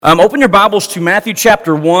Open your Bibles to Matthew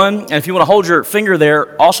chapter 1, and if you want to hold your finger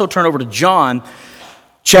there, also turn over to John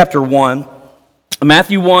chapter 1.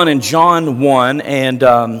 Matthew 1 and John 1, and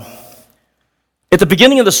at the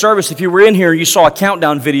beginning of the service, if you were in here, you saw a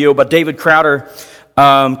countdown video by David Crowder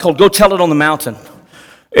called Go Tell It on the Mountain.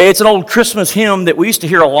 It's an old Christmas hymn that we used to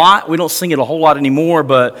hear a lot. We don't sing it a whole lot anymore,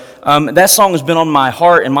 but that song has been on my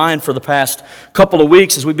heart and mind for the past couple of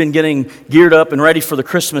weeks as we've been getting geared up and ready for the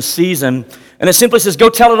Christmas season. And it simply says,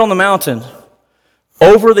 go tell it on the mountain,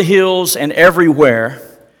 over the hills and everywhere.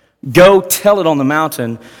 Go tell it on the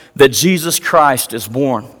mountain that Jesus Christ is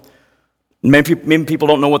born. Maybe people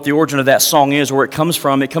don't know what the origin of that song is or where it comes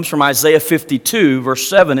from. It comes from Isaiah 52, verse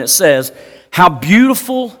 7. It says, how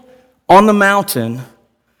beautiful on the mountain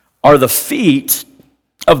are the feet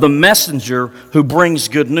of the messenger who brings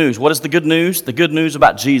good news. What is the good news? The good news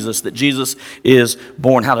about Jesus, that Jesus is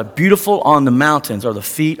born. How beautiful on the mountains are the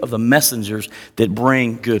feet of the messengers that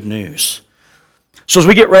bring good news. So as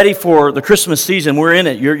we get ready for the Christmas season, we're in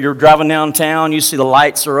it. You're driving downtown, you see the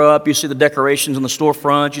lights are up, you see the decorations in the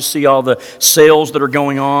storefront, you see all the sales that are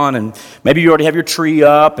going on, and maybe you already have your tree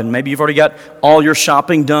up, and maybe you've already got all your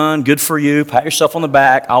shopping done. Good for you. Pat yourself on the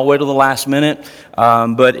back. I'll wait till the last minute.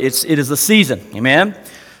 But it is the season. Amen?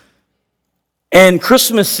 And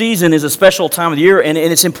Christmas season is a special time of the year, and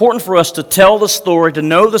it's important for us to tell the story, to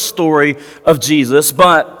know the story of Jesus,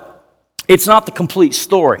 but it's not the complete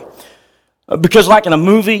story. Because like in a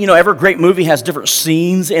movie, every great movie has different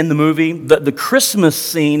scenes in the movie. The Christmas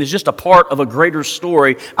scene is just a part of a greater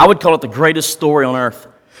story. I would call it the greatest story on earth.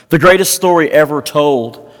 The greatest story ever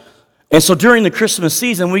told. And so during the Christmas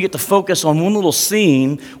season, we get to focus on one little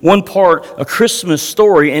scene, one part, a Christmas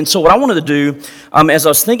story. And so what I wanted to do, as I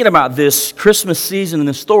was thinking about this Christmas season and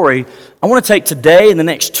this story, I want to take today and the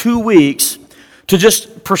next 2 weeks to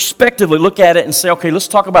just prospectively look at it and say, okay, let's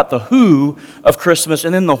talk about the who of Christmas,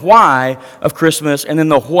 and then the why of Christmas, and then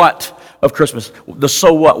the what of Christmas. The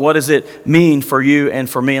so what. What does it mean for you and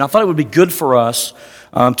for me? And I thought it would be good for us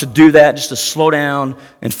to do that, just to slow down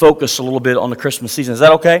and focus a little bit on the Christmas season. Is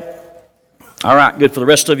that okay? All right, good. For the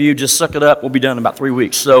rest of you, just suck it up. We'll be done in about 3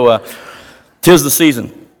 weeks. So, 'tis the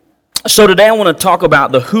season. So today I want to talk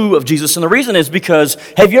about the who of Jesus. And the reason is because,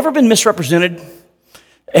 have you ever been misrepresented?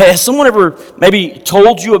 Has someone ever maybe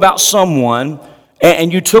told you about someone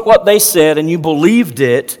and you took what they said and you believed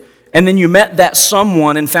it, and then you met that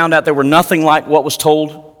someone and found out they were nothing like what was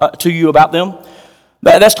told to you about them?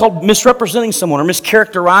 That's called misrepresenting someone or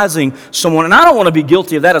mischaracterizing someone. And I don't want to be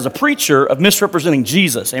guilty of that as a preacher, of misrepresenting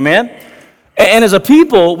Jesus. Amen? And as a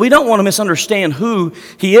people, we don't want to misunderstand who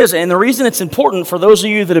he is. And the reason it's important for those of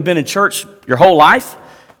you that have been in church your whole life,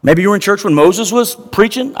 maybe you were in church when Moses was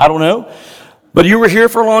preaching, I don't know. But you were here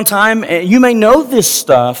for a long time, and you may know this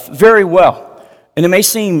stuff very well. And it may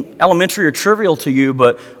seem elementary or trivial to you,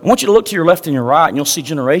 but I want you to look to your left and your right, and you'll see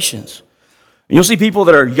generations. And you'll see people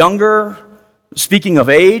that are younger. Speaking of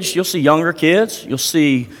age, you'll see younger kids. You'll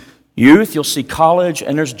see youth. You'll see college.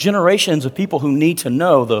 And there's generations of people who need to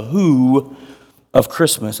know the who of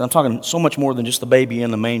Christmas. I'm talking so much more than just the baby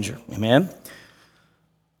in the manger. Amen?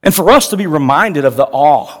 And for us to be reminded of the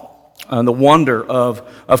awe and the wonder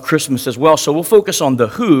of Christmas as well. So we'll focus on the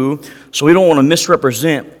who, so we don't want to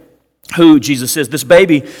misrepresent who Jesus is. This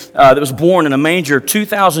baby that was born in a manger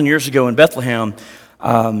 2,000 years ago in Bethlehem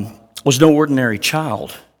was no ordinary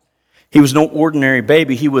child. He was no ordinary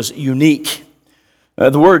baby. He was unique.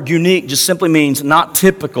 The word unique just simply means not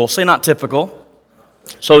typical. Say not typical.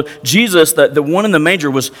 So Jesus, the one in the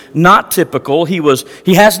manger, was not typical.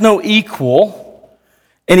 He has no equal.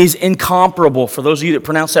 And he's incomparable. For those of you that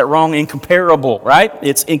pronounce that wrong, incomparable, right?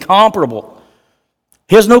 It's incomparable.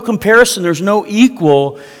 He has no comparison. There's no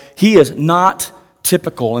equal. He is not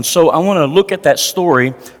typical. And so I want to look at that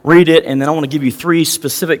story, read it, and then I want to give you 3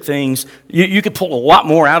 specific things. You could pull a lot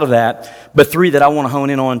more out of that, but 3 that I want to hone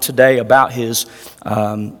in on today about his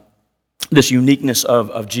this uniqueness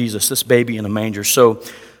of Jesus, this baby in a manger. So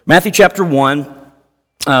Matthew chapter 1,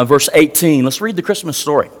 verse 18. Let's read the Christmas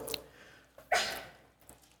story.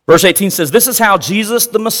 Verse 18 says, this is how Jesus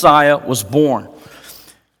the Messiah was born.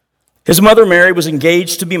 His mother Mary was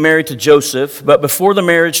engaged to be married to Joseph, but before the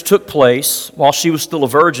marriage took place, while she was still a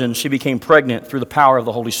virgin, she became pregnant through the power of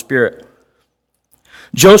the Holy Spirit.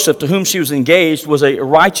 Joseph, to whom she was engaged, was a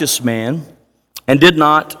righteous man and did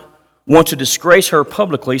not want to disgrace her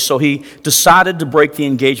publicly, so he decided to break the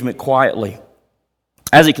engagement quietly.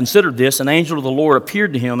 As he considered this, an angel of the Lord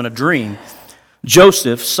appeared to him in a dream.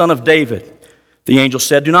 Joseph, son of David, the angel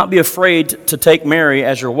said, do not be afraid to take Mary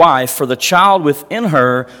as your wife, for the child within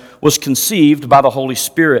her was conceived by the Holy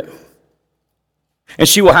Spirit. And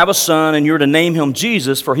she will have a son, and you're to name him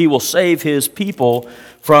Jesus, for he will save his people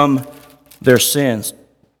from their sins.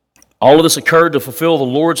 All of this occurred to fulfill the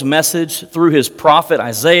Lord's message through his prophet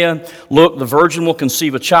Isaiah. Look, the virgin will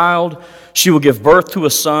conceive a child. She will give birth to a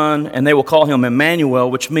son, and they will call him Emmanuel,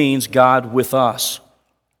 which means God with us.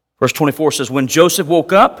 Verse 24 says, when Joseph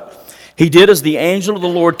woke up, he did as the angel of the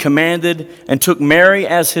Lord commanded and took Mary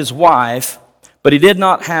as his wife, but he did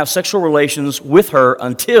not have sexual relations with her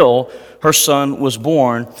until her son was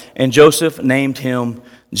born, and Joseph named him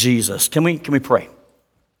Jesus. Can we pray?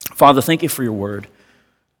 Father, thank you for your word.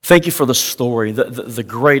 Thank you for the story, the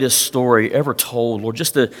greatest story ever told, Lord,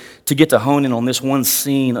 just to get to hone in on this one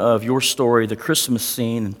scene of your story, the Christmas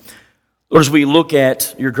scene. Lord, as we look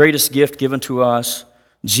at your greatest gift given to us,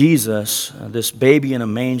 Jesus, this baby in a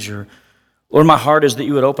manger, Lord, my heart is that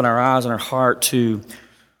you would open our eyes and our heart to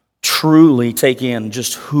truly take in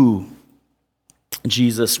just who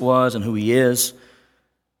Jesus was and who he is.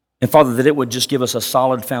 And Father, that it would just give us a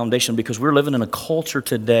solid foundation, because we're living in a culture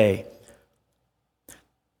today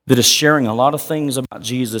that is sharing a lot of things about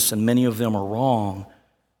Jesus, and many of them are wrong.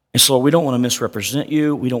 And so we don't want to misrepresent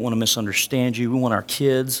you. We don't want to misunderstand you. We want our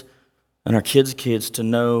kids and our kids' kids to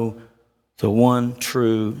know the one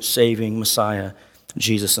true saving Messiah,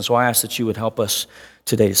 Jesus. And so I ask that you would help us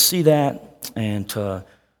today to see that and to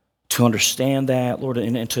understand that, Lord,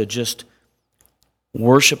 and to just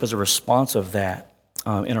worship as a response of that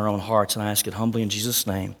in our own hearts. And I ask it humbly in Jesus'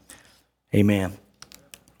 name. Amen.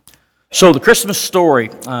 So the Christmas story,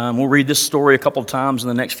 we'll read this story a couple of times in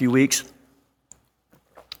the next few weeks.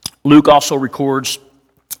 Luke also records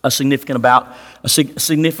a significant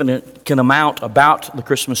amount about the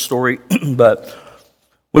Christmas story, but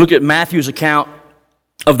we look at Matthew's account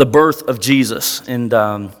of the birth of Jesus. And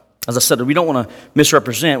as I said, we don't want to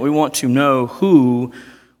misrepresent. We want to know who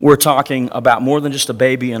we're talking about, more than just a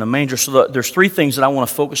baby in a manger. So there's three things that I want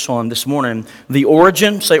to focus on this morning. The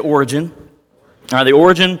origin, say origin. The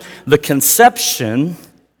origin, the conception,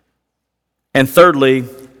 and thirdly,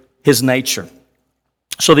 his nature.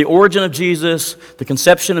 So the origin of Jesus, the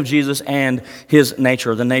conception of Jesus, and his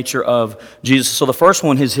nature, the nature of Jesus. So the first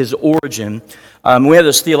one is his origin. We have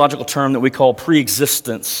this theological term that we call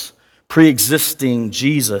preexistence, preexisting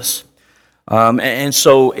Jesus. And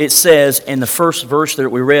so it says in the first verse that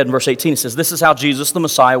we read, in verse 18, it says, this is how Jesus, the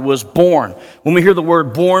Messiah, was born. When we hear the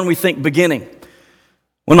word born, we think beginning.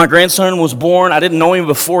 When my grandson was born, I didn't know him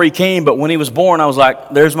before he came, but when he was born, I was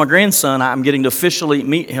like, there's my grandson. I'm getting to officially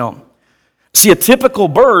meet him. See, a typical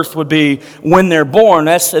birth would be when they're born.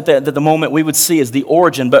 That's at the moment we would see as the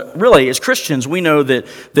origin. But really, as Christians, we know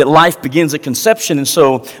that life begins at conception. And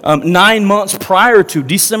so 9 months prior to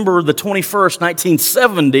December the 21st,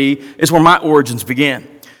 1970, is where my origins began.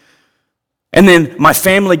 And then my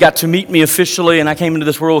family got to meet me officially, and I came into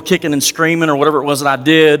this world kicking and screaming, or whatever it was that I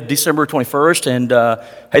did, December 21st, and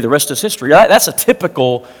hey, the rest is history. That's a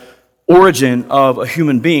typical origin of a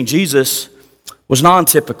human being. Jesus was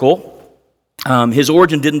non-typical. His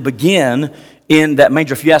origin didn't begin in that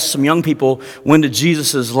manger. If you ask some young people, when did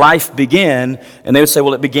Jesus' life begin? And they would say,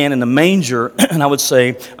 well, it began in the manger. And I would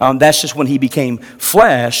say, that's just when he became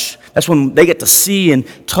flesh. That's when they get to see and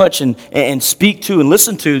touch and speak to and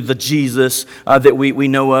listen to the Jesus that we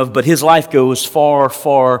know of. But his life goes far,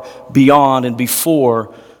 far beyond and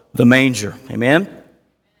before the manger. Amen?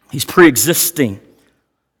 He's pre-existing.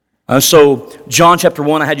 So John chapter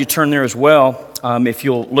 1, I had you turn there as well. If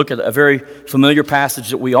you'll look at a very familiar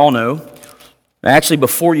passage that we all know. Actually,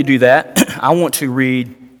 before you do that, I want to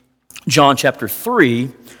read John chapter 3,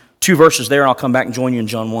 2 verses there, and I'll come back and join you in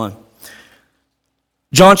John 1.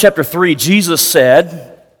 John chapter 3, Jesus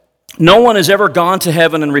said, no one has ever gone to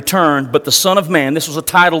heaven and returned, but the Son of Man, this was a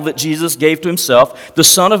title that Jesus gave to himself, the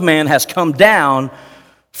Son of Man has come down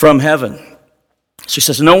from heaven. So he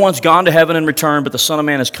says, no one's gone to heaven and returned, but the Son of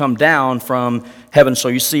Man has come down from heaven. So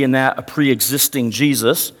you see in that a pre-existing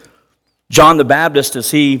Jesus. John the Baptist, as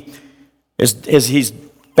he's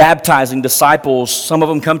baptizing disciples, some of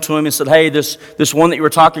them come to him and said, hey, this one that you were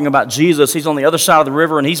talking about, Jesus, he's on the other side of the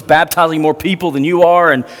river and he's baptizing more people than you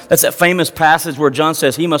are. And that's that famous passage where John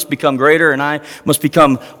says, he must become greater and I must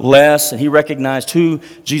become less. And he recognized who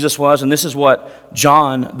Jesus was. And this is what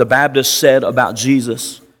John the Baptist said about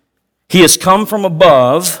Jesus. He has come from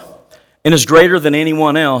above and is greater than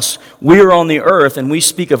anyone else. We are on the earth and we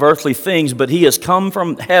speak of earthly things, but he has come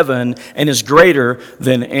from heaven and is greater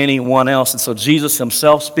than anyone else. And so Jesus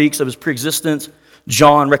himself speaks of his preexistence.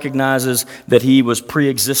 John recognizes that he was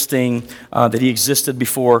pre-existing, that he existed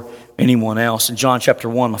before anyone else. In John chapter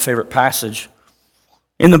 1, my favorite passage,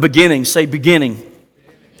 in the beginning, say beginning.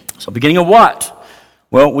 So beginning of what?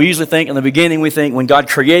 Well, we usually think in the beginning, we think when God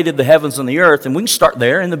created the heavens and the earth, and we can start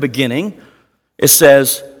there. In the beginning, it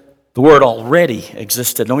says the Word already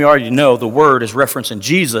existed. And we already know the Word is referencing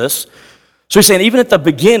Jesus. So he's saying even at the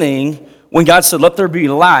beginning, when God said, let there be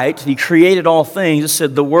light, He created all things. It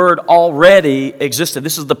said the Word already existed.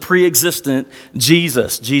 This is the pre-existent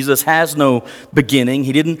Jesus. Jesus has no beginning.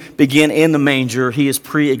 He didn't begin in the manger. He is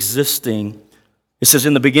pre-existing. It says,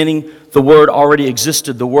 in the beginning, the Word already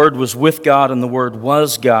existed. The Word was with God, and the Word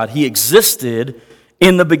was God. He existed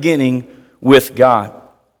in the beginning with God.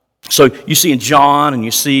 So you see in John, and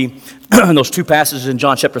you see in those two passages in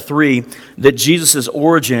John chapter 3, that Jesus'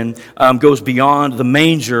 origin goes beyond the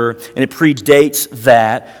manger, and it predates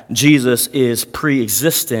that. Jesus is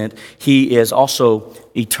pre-existent. He is also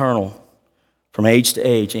eternal from age to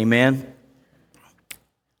age. Amen?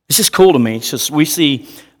 This is cool to me. It's just we see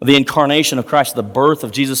the incarnation of Christ, the birth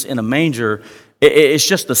of Jesus in a manger. It's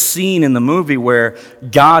just the scene in the movie where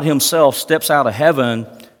God Himself steps out of heaven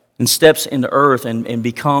and steps into earth and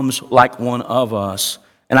becomes like one of us.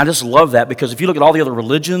 And I just love that, because if you look at all the other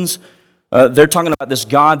religions, they're talking about this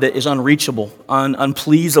God that is unreachable,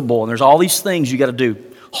 unpleasable, and there's all these things you got to do.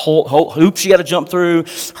 Hoops you got to jump through,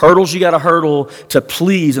 hurdles you got to hurdle to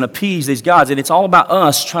please and appease these gods. And it's all about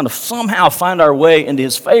us trying to somehow find our way into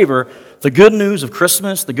His favor. The good news of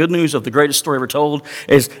Christmas, the good news of the greatest story ever told,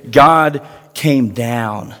 is God came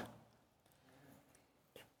down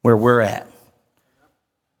where we're at.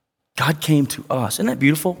 God came to us. Isn't that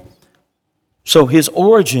beautiful? So His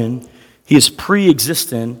origin, He is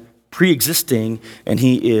pre-existing, and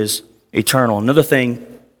He is eternal. Another thing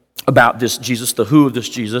about this Jesus, the who of this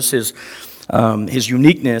Jesus, His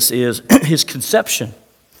uniqueness is His conception.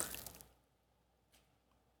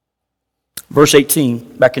 Verse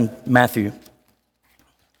 18, back in Matthew.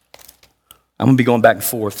 I'm going to be going back and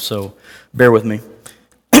forth, so bear with me.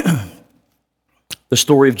 The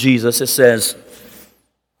story of Jesus, it says,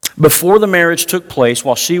 before the marriage took place,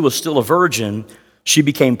 while she was still a virgin, she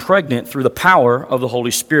became pregnant through the power of the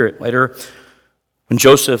Holy Spirit. Later, when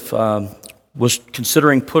Joseph was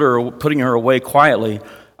considering putting her away quietly,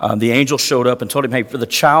 the angel showed up and told him, hey, for the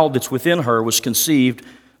child that's within her was conceived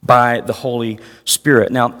by the Holy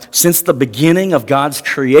Spirit. Now, since the beginning of God's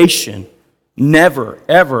creation, never,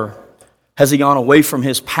 ever has He gone away from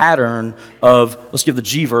His pattern of, let's give the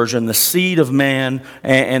G version, the seed of man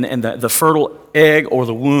and the fertile egg or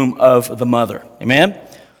the womb of the mother. Amen?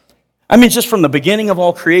 I mean, just from the beginning of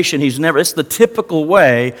all creation, it's the typical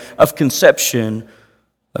way of conception,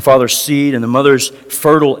 the father's seed and the mother's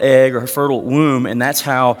fertile egg or fertile womb, and that's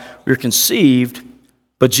how we're conceived.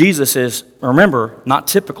 But Jesus is, remember, not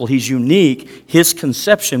typical. He's unique. His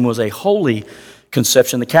conception was a holy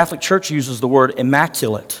conception. The Catholic Church uses the word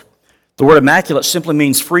immaculate. The word immaculate simply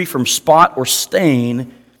means free from spot or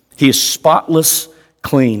stain. He is spotless,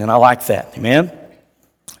 clean, and I like that. Amen?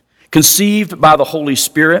 Conceived by the Holy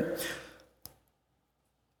Spirit.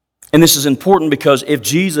 And this is important because if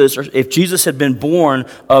Jesus had been born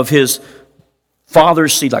of His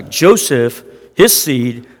father's seed, like Joseph, his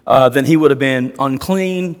seed, then he would have been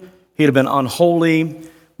unclean, he'd have been unholy.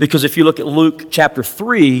 Because if you look at Luke chapter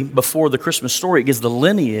 3, before the Christmas story, it gives the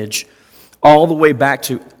lineage all the way back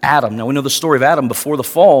to Adam. Now we know the story of Adam. Before the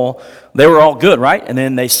fall, they were all good, right? And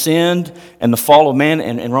then they sinned, and the fall of man,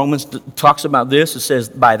 and Romans talks about this. It says,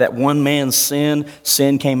 by that one man's sin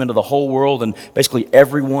came into the whole world, and basically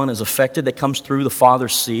everyone is affected that comes through the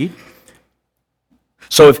father's seed.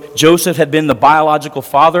 So if Joseph had been the biological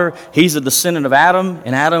father, he's a descendant of Adam.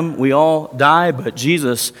 In Adam, we all die, but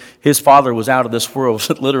Jesus, his father was out of this world,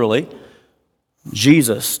 literally.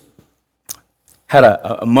 Jesus had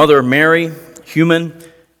a mother, Mary, human,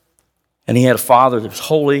 and he had a father that was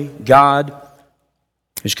holy, God,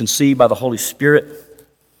 who's conceived by the Holy Spirit.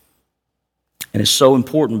 And it's so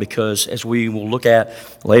important because, as we will look at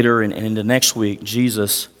later and into next week,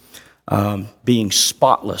 Jesus being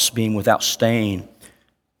spotless, being without stain,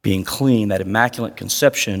 being clean, that immaculate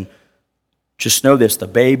conception. Just know this, the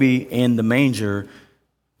baby in the manger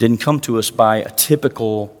didn't come to us by a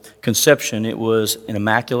typical conception. It was an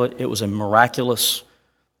immaculate, it was a miraculous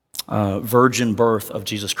virgin birth of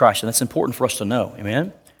Jesus Christ. And that's important for us to know,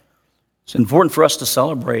 amen? It's important for us to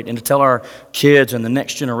celebrate and to tell our kids and the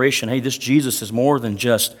next generation, hey, this Jesus is more than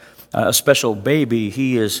just a special baby.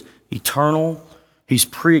 He is eternal. He's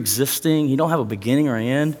pre-existing. He don't have a beginning or an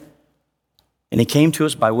end. And He came to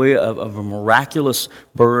us by way of a miraculous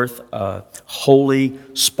birth, a holy,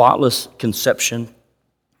 spotless conception.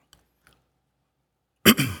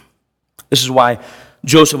 This is why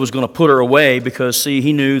Joseph was going to put her away, because, see,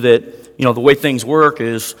 he knew that, the way things work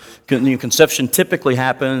is conception typically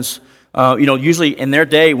happens Usually in their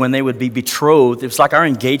day when they would be betrothed, it's like our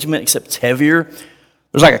engagement, except it's heavier.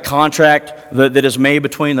 There's like a contract that is made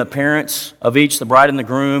between the parents of each, the bride and the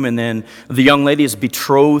groom, and then the young lady is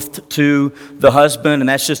betrothed to the husband, and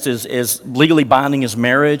that's just as legally binding as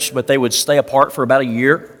marriage, but they would stay apart for about a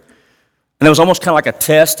year. And it was almost kind of like a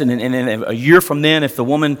test, and a year from then, if the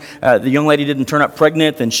woman, the young lady didn't turn up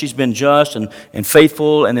pregnant, then she's been just and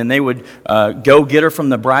faithful, and then they would go get her from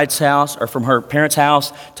the bride's house, or from her parents'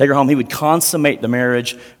 house, take her home. He would consummate the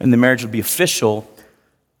marriage, and the marriage would be official.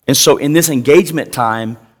 And so in this engagement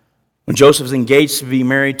time, when Joseph is engaged to be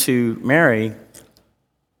married to Mary,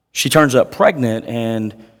 she turns up pregnant,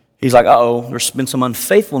 and he's like, uh-oh, there's been some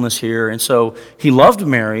unfaithfulness here. And so he loved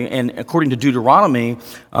Mary, and according to Deuteronomy,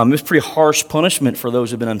 it was pretty harsh punishment for those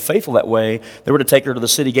who have been unfaithful that way. They were to take her to the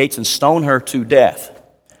city gates and stone her to death.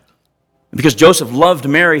 Because Joseph loved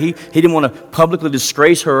Mary, he didn't want to publicly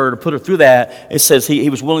disgrace her or to put her through that. It says he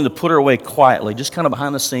was willing to put her away quietly, just kind of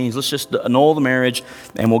behind the scenes. Let's just annul the marriage,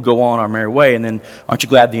 and we'll go on our merry way. And then, aren't you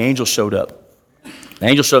glad the angel showed up? The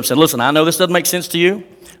angel showed up and said, listen, I know this doesn't make sense to you,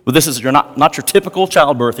 but this is not your typical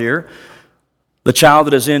childbirth here. The child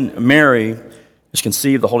that is in Mary is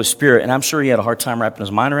conceived of the Holy Spirit. And I'm sure he had a hard time wrapping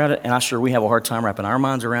his mind around it, and I'm sure we have a hard time wrapping our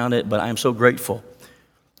minds around it, but I am so grateful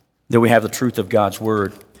that we have the truth of God's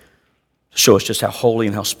word to show us just how holy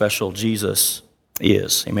and how special Jesus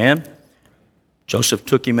is. Amen? Joseph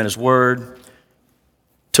took him at his word,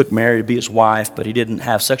 took Mary to be his wife, but he didn't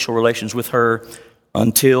have sexual relations with her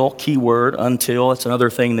until, key word, until. It's another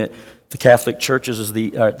thing that the Catholic churches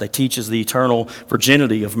they teach is the eternal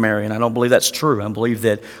virginity of Mary, and I don't believe that's true. I believe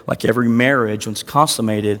that, like every marriage, when it's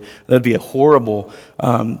consummated, that would be a horrible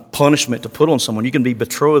punishment to put on someone. You can be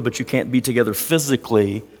betrothed, but you can't be together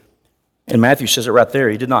physically. And Matthew says it right there.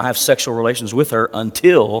 He did not have sexual relations with her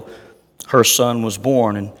until her son was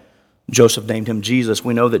born, and Joseph named him Jesus.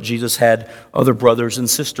 We know that Jesus had other brothers and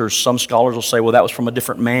sisters. Some scholars will say, well, that was from a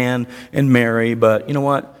different man and Mary, but you know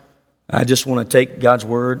what? I just want to take God's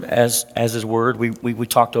word as his word. We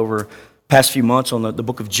talked over past few months on the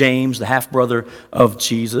book of James, the half-brother of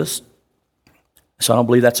Jesus. So I don't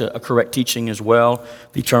believe that's a correct teaching as well,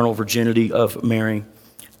 the eternal virginity of Mary.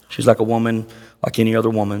 She's like a woman, like any other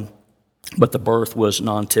woman, but the birth was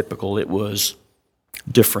non-typical. It was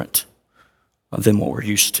different than what we're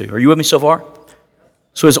used to. Are you with me so far?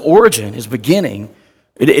 So his origin, his beginning,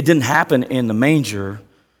 it didn't happen in the manger.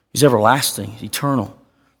 He's everlasting, he's eternal.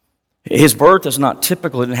 His birth is not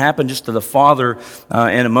typical. It didn't happen just to the father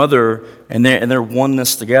and a mother, and their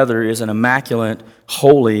oneness together is an immaculate,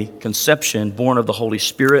 holy conception born of the Holy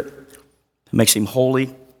Spirit. It makes him holy.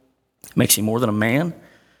 It makes him more than a man.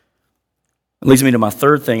 It leads me to my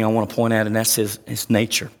third thing I want to point out, and that's his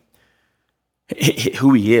nature.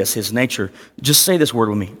 Who he is, his nature. Just say this word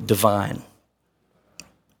with me, divine.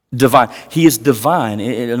 Divine. He is divine.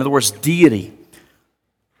 In other words, deity.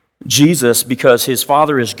 Jesus, because his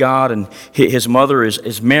father is God and his mother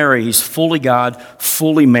is Mary, he's fully God,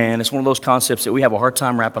 fully man. It's one of those concepts that we have a hard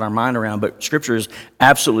time wrapping our mind around, but Scripture is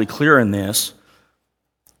absolutely clear in this.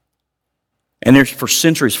 And there's for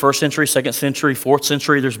centuries, 1st century, 2nd century, 4th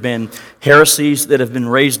century, there's been heresies that have been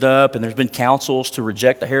raised up, and there's been councils to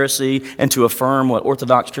reject the heresy and to affirm what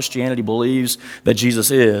Orthodox Christianity believes, that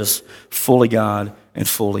Jesus is fully God and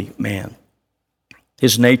fully man.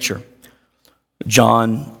 His nature.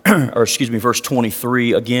 Verse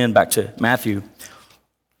 23, again, back to Matthew.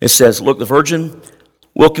 It says, look, the virgin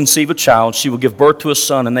will conceive a child. She will give birth to a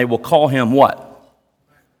son, and they will call him what?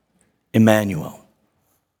 Emmanuel.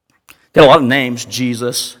 Got a lot of names,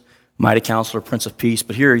 Jesus, Mighty Counselor, Prince of Peace,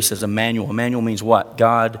 but here he says Emmanuel. Emmanuel means what?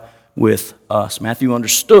 God with us. Matthew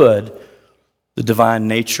understood the divine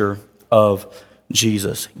nature of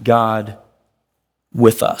Jesus. God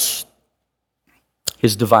with us.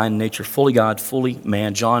 His divine nature, fully God, fully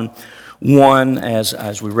man. John 1,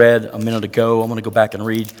 as we read a minute ago, I'm going to go back and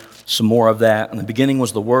read some more of that. In the beginning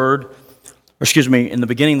was the Word, in the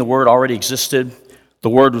beginning the Word already existed. The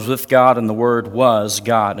Word was with God, and the Word was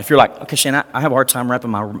God. And if you're like, okay, Shane, I have a hard time wrapping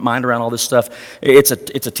my mind around all this stuff. It's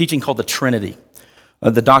a teaching called the Trinity,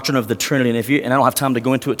 the doctrine of the Trinity. And I don't have time to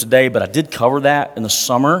go into it today, but I did cover that in the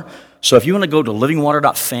summer. So if you want to go to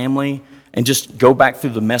livingwater.family and just go back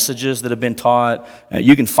through the messages that have been taught,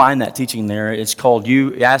 you can find that teaching there. It's called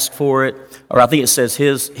You Ask For It, or I think it says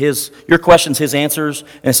your questions, His answers,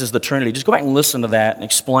 and it says the Trinity. Just go back and listen to that, and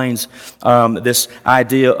explains this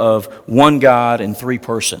idea of one God and three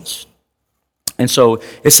persons. And so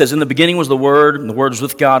it says, in the beginning was the Word, and the Word was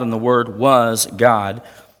with God, and the Word was God.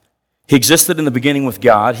 He existed in the beginning with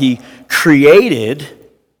God. He created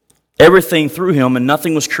everything through Him, and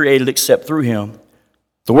nothing was created except through Him.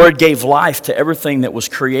 The Word gave life to everything that was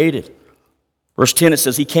created. Verse 10, it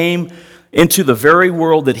says, he came into the very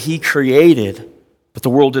world that he created, but the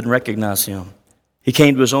world didn't recognize him. He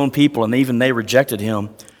came to his own people, and even they rejected him.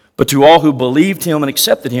 But to all who believed him and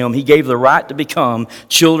accepted him, he gave the right to become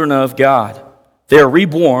children of God. They are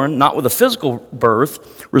reborn, not with a physical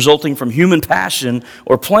birth, resulting from human passion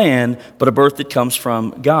or plan, but a birth that comes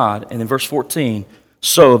from God. And in verse 14,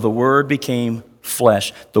 so the Word became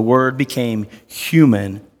flesh. The Word became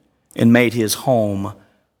human and made his home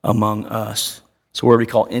among us. It's a word we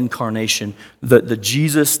call incarnation. The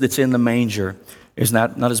Jesus that's in the manger is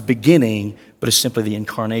not his beginning, but is simply the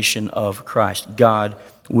incarnation of Christ, God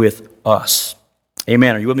with us.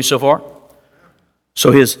 Amen. Are you with me so far?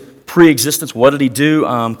 So his pre-existence, what did he do?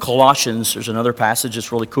 Colossians, there's another passage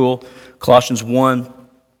that's really cool. Colossians 1,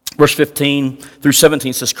 verse 15 through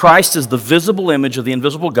 17 says, Christ is the visible image of the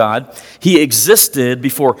invisible God. He existed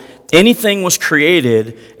before anything was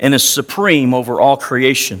created and is supreme over all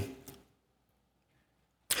creation.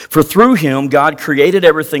 For through him, God created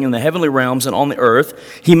everything in the heavenly realms and on the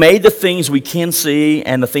earth. He made the things we can see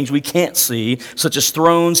and the things we can't see, such as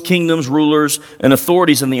thrones, kingdoms, rulers, and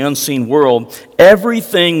authorities in the unseen world.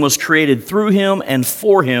 Everything was created through him and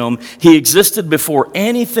for him. He existed before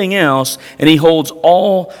anything else, and he holds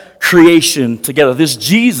all creation together. This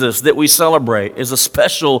Jesus that we celebrate is a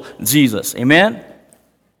special Jesus. Amen?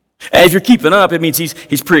 And if you're keeping up, it means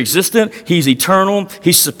he's pre-existent, he's eternal,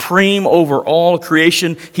 he's supreme over all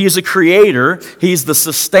creation. He is a creator, he's the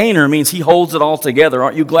sustainer, means he holds it all together.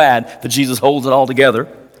 Aren't you glad that Jesus holds it all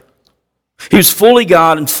together? He was fully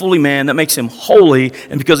God and fully man. That makes him holy,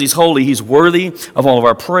 and because he's holy, he's worthy of all of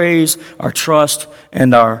our praise, our trust,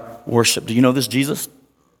 and our worship. Do you know this Jesus?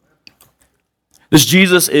 This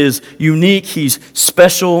Jesus is unique, he's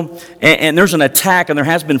special, and there's an attack, and there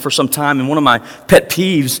has been for some time, and one of my pet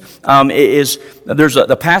peeves is there's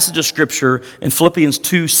the passage of Scripture in Philippians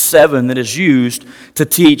 2:7 that is used to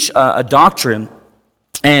teach a doctrine,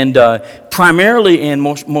 and primarily in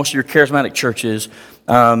most of your charismatic churches,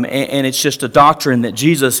 and it's just a doctrine that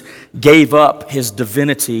Jesus gave up his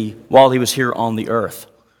divinity while he was here on the earth.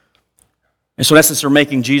 And so in essence, they're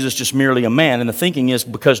making Jesus just merely a man. And the thinking is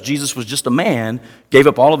because Jesus was just a man, gave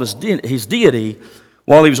up all of his deity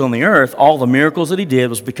while he was on the earth, all the miracles that he did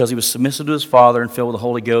was because he was submissive to his Father and filled with the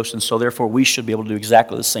Holy Ghost. And so therefore, we should be able to do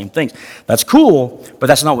exactly the same things. That's cool, but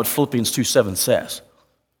that's not what Philippians 2:7 says.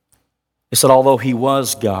 It said, although he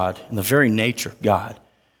was God, in the very nature of God,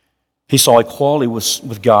 he saw equality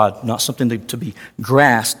with God, not something to be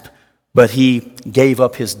grasped, but he gave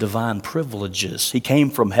up his divine privileges. He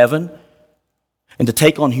came from heaven. And to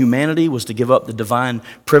take on humanity was to give up the divine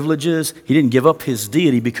privileges. He didn't give up his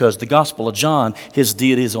deity because the Gospel of John, his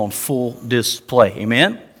deity is on full display.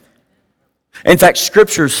 Amen? In fact,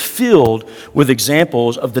 Scripture is filled with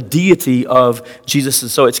examples of the deity of Jesus.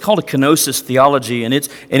 And so it's called a kenosis theology, and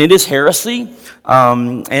it is heresy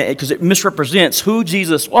because it misrepresents who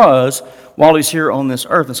Jesus was while he's here on this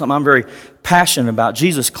earth. And something I'm very passionate about.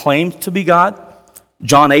 Jesus claimed to be God.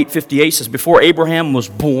 John 8:58 says, before Abraham was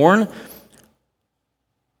born,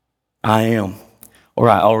 I am, or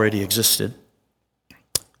I already existed.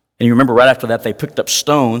 And you remember right after that, they picked up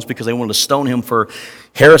stones because they wanted to stone him for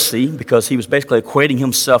heresy because he was basically equating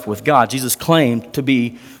himself with God. Jesus claimed to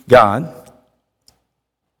be God.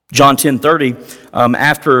 John 10:30,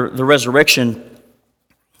 after the resurrection,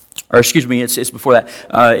 or excuse me, it's before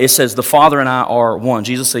that. It says, the Father and I are one.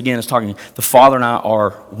 Jesus again is talking, the Father and I are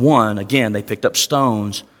one. Again, they picked up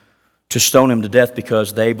stones to stone him to death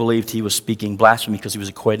because they believed he was speaking blasphemy because he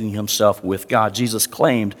was equating himself with God. Jesus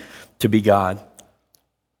claimed to be God.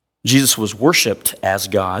 Jesus was worshipped as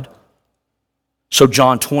God. So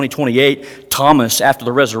John 20:28, Thomas, after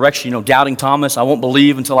the resurrection, doubting Thomas, I won't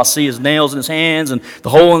believe until I see his nails in his hands and the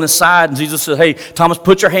hole in his side. And Jesus said, hey, Thomas,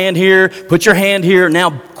 put your hand here, put your hand here.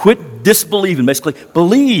 Now quit disbelieving, basically.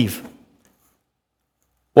 Believe.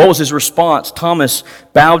 What was his response? Thomas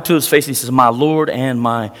bowed to his face. He says, my Lord and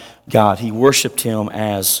my God. He worshiped him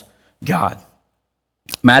as God.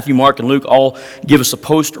 Matthew, Mark, and Luke all give us a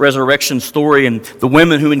post-resurrection story. And the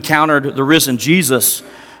women who encountered the risen Jesus,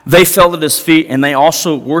 they fell at his feet and they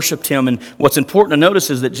also worshiped him. And what's important to notice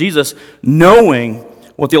is that Jesus, knowing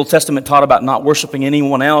what the Old Testament taught about not worshiping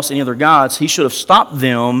anyone else, any other gods, he should have stopped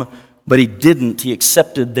them, but he didn't. He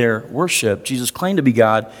accepted their worship. Jesus claimed to be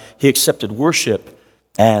God. He accepted worship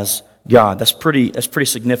as God. That's pretty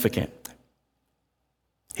significant.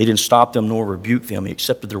 He didn't stop them nor rebuke them. He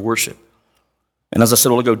accepted their worship. And as I said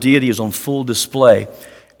a little ago, deity is on full display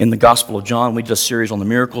in the Gospel of John. We did a series on the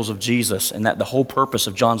miracles of Jesus, and that the whole purpose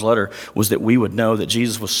of John's letter was that we would know that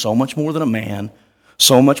Jesus was so much more than a man,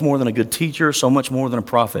 so much more than a good teacher, so much more than a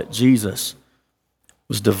prophet. Jesus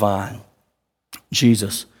was divine.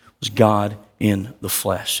 Jesus was God in the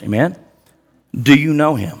flesh. Amen? Do you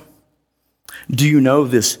know him? Do you know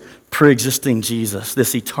this pre-existing Jesus,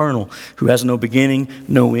 this eternal, who has no beginning,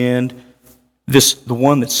 no end, the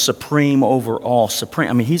one that's supreme over all, supreme?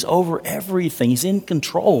 I mean, he's over everything. He's in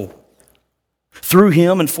control. Through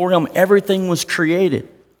him and for him, everything was created.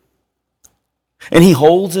 And he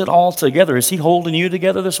holds it all together. Is he holding you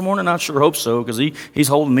together this morning? I sure hope so, because he's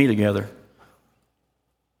holding me together.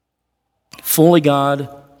 Fully God,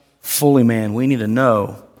 fully man. We need to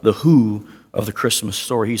know the who of the Christmas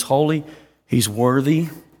story. He's holy. He's worthy.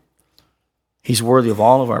 He's worthy of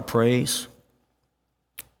all of our praise.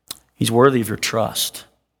 He's worthy of your trust.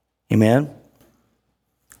 Amen?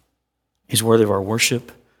 He's worthy of our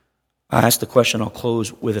worship. I asked the question, I'll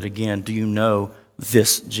close with it again. Do you know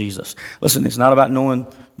this Jesus? Listen, it's not about knowing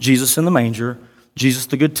Jesus in the manger, Jesus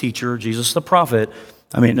the good teacher, Jesus the prophet.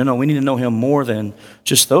 I mean, no, we need to know him more than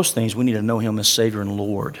just those things. We need to know him as Savior and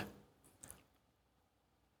Lord.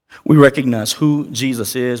 We recognize who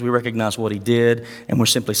Jesus is. We recognize what he did. And we're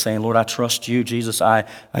simply saying, Lord, I trust you. Jesus, I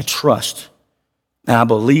trust. And I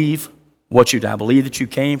believe what you did. I believe that you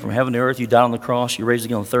came from heaven to earth. You died on the cross. You raised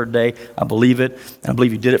again on the third day. I believe it. And I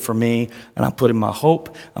believe you did it for me. And I'm putting my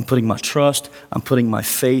hope. I'm putting my trust. I'm putting my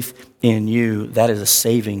faith in you. That is a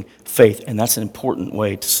saving faith. And that's an important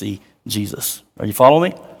way to see Jesus. Are you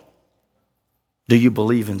following me? Do you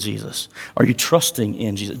believe in Jesus? Are you trusting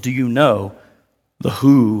in Jesus? Do you know the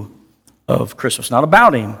who of Christmas? Not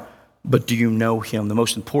about him, but do you know him? The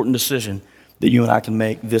most important decision that you and I can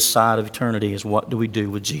make this side of eternity is, what do we do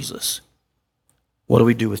with Jesus? What do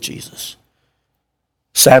we do with Jesus?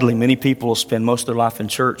 Sadly, many people will spend most of their life in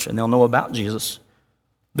church and they'll know about Jesus.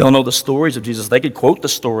 They'll know the stories of Jesus. They could quote the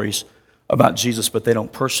stories about Jesus, but they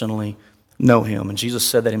don't personally know him. And Jesus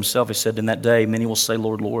said that himself. He said, in that day, many will say,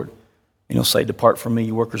 Lord, Lord. And he'll say, depart from me,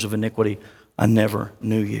 you workers of iniquity. I never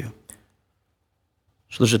knew you.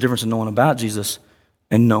 So there's a difference in knowing about Jesus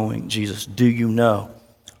and knowing Jesus. Do you know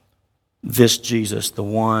this Jesus, the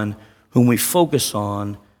one whom we focus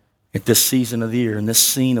on at this season of the year, in this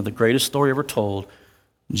scene of the greatest story ever told,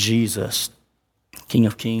 Jesus, King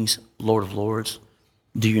of kings, Lord of lords?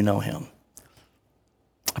 Do you know him?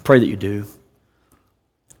 I pray that you do.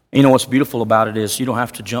 You know what's beautiful about it is you don't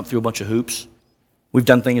have to jump through a bunch of hoops. We've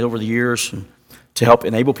done things over the years to help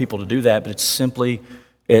enable people to do that, but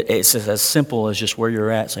it's as simple as just where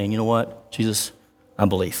you're at, saying, you know what, Jesus, I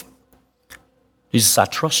believe. Jesus, I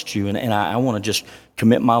trust you, and I want to just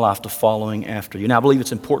commit my life to following after you. Now, I believe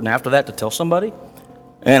it's important after that to tell somebody,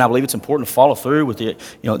 and I believe it's important to follow through with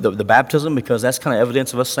the baptism, because that's kind of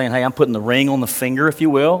evidence of us saying, hey, I'm putting the ring on the finger, if you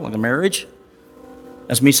will, like a marriage.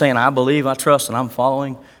 That's me saying, I believe, I trust, and I'm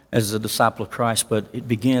following as a disciple of Christ. But it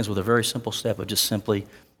begins with a very simple step of just simply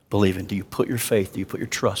believing. Do you put your faith, do you put your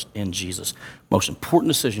trust in Jesus? Most important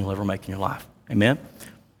decision you'll ever make in your life. Amen?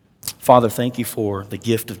 Father, thank you for the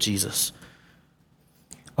gift of Jesus.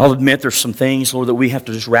 I'll admit there's some things, Lord, that we have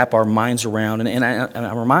to just wrap our minds around. And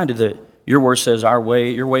I'm reminded that your word says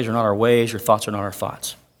your ways are not our ways, your thoughts are not our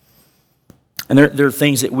thoughts. And there are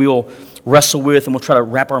things that we'll wrestle with and we'll try to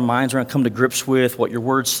wrap our minds around, come to grips with what your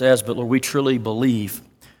word says. But Lord, we truly believe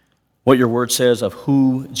what your word says of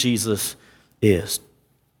who Jesus is.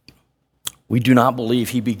 We do not believe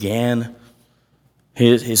he began,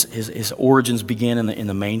 his origins began in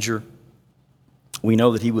the manger. We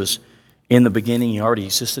know that he was in the beginning. He already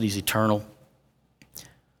existed. He's eternal.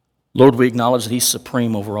 Lord, we acknowledge that he's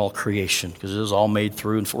supreme over all creation, because it was all made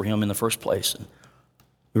through and for him in the first place. And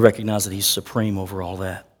we recognize that he's supreme over all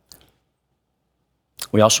that.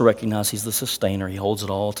 We also recognize he's the sustainer. He holds it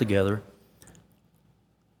all together.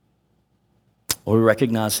 Lord, we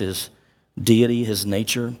recognize his deity, his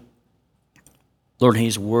nature. Lord,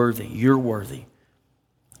 he's worthy. You're worthy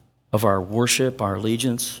of our worship, our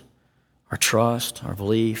allegiance, our trust, our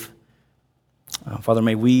belief. Father,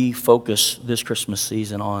 may we focus this Christmas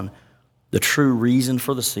season on the true reason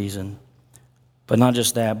for the season, but not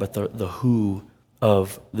just that, but the who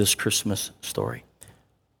of this Christmas story.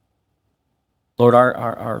 Lord,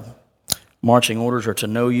 our marching orders are to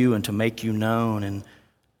know you and to make you known.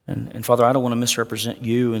 And Father, I don't want to misrepresent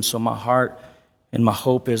you, and so my heart and my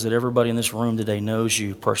hope is that everybody in this room today knows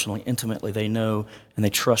you personally, intimately. They know and they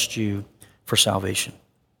trust you for salvation.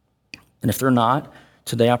 And if they're not,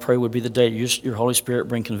 today I pray would be the day your Holy Spirit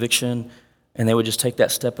bring conviction, and they would just take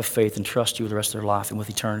that step of faith and trust you with the rest of their life and with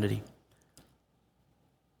eternity.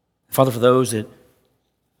 Father, for those that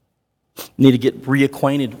need to get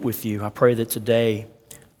reacquainted with you, I pray that today,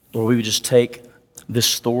 Lord, we would just take this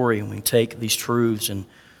story and we take these truths and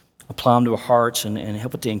apply them to our hearts and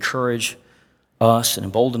help it to encourage us and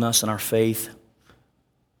embolden us in our faith.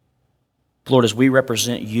 Lord, as we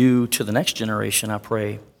represent you to the next generation, I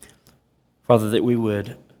pray, Father, that we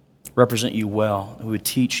would represent you well, and we would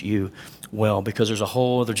teach you well, because there's a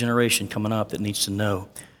whole other generation coming up that needs to know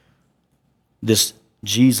this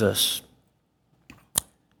Jesus,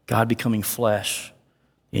 God becoming flesh,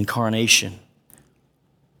 the incarnation,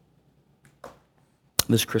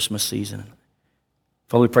 this Christmas season.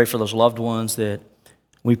 Father, we pray for those loved ones that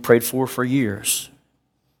we've prayed for years.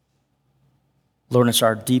 Lord, it's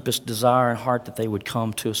our deepest desire and heart that they would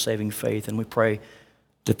come to a saving faith. And we pray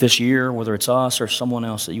that this year, whether it's us or someone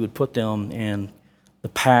else, that you would put them in the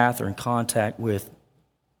path or in contact with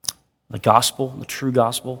the gospel, the true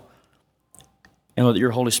gospel. And Lord, that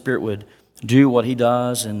your Holy Spirit would do what he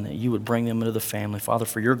does and that you would bring them into the family. Father,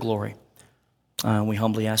 for your glory, we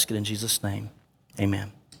humbly ask it in Jesus' name.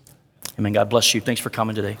 Amen. Amen. God bless you. Thanks for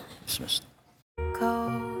coming today. Dismissed.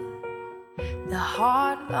 The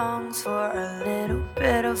heart longs for a little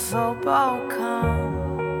bit of hope.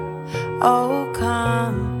 Oh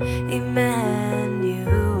come,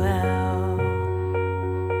 Emmanuel.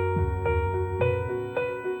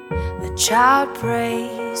 A child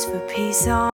prays for peace on